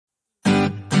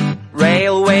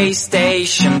railway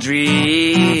station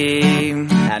dream,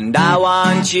 and I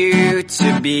want you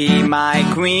to be my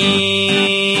queen.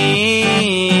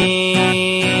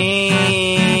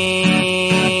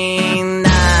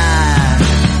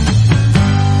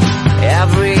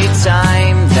 Every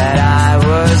time that I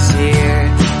was here,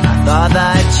 I thought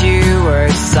that you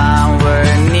were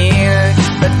somewhere near,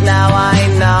 but now I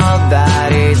know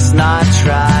that it's not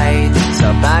right. So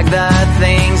pack the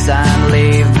things and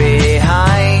leave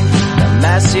behind the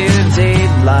mess you did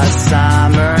last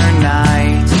summer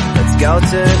night. Let's go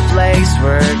to a place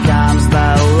where comes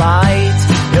the light.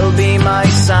 You'll be my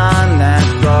sun and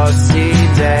frosty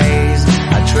days.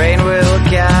 A train will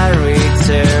carry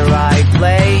to right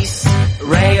place,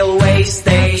 railway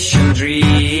station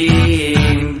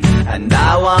dream, and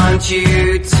I want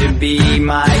you to be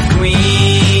my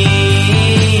queen.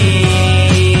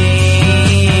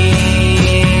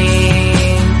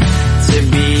 To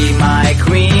be my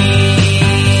queen.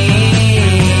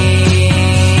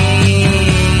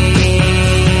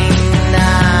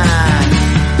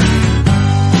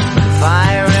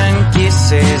 Fire and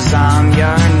kisses on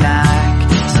your neck,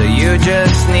 so you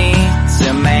just need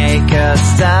to make a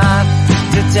step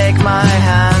to take my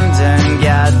hand and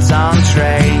get on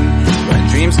train. When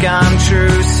dreams come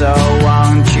true, so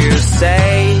won't you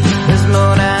stay? There's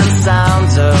moon and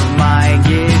sounds of my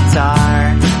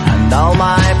guitar, and all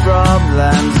my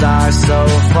problems are so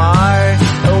far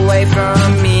away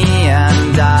from me,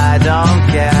 and I don't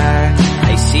care.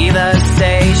 I see the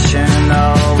station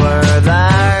over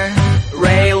there,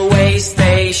 railway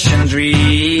station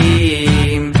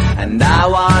dream, and I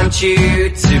want you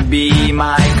to be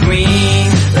my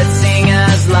queen. Let's sing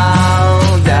as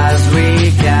loud as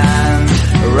we can.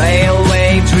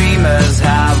 Railway dreamers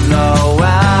have no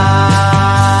end.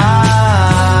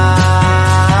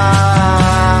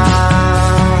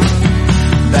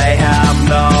 They have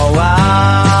no end.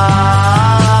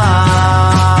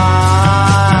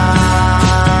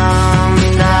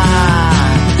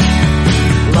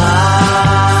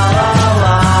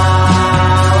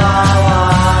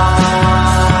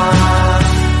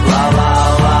 La la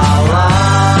la la la la la.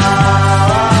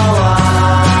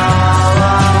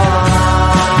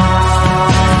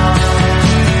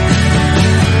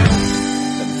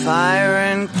 Fire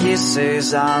and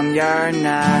kisses on your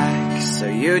neck, so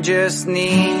you just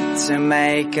need to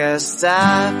make a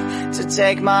step to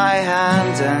take my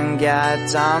hand and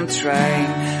get on train.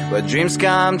 But dreams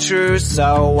come true,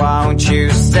 so won't you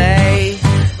stay?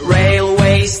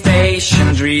 Railway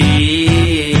station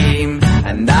dream,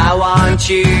 and I want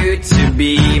you to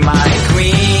be my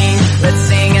queen. Let's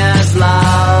sing as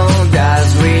loud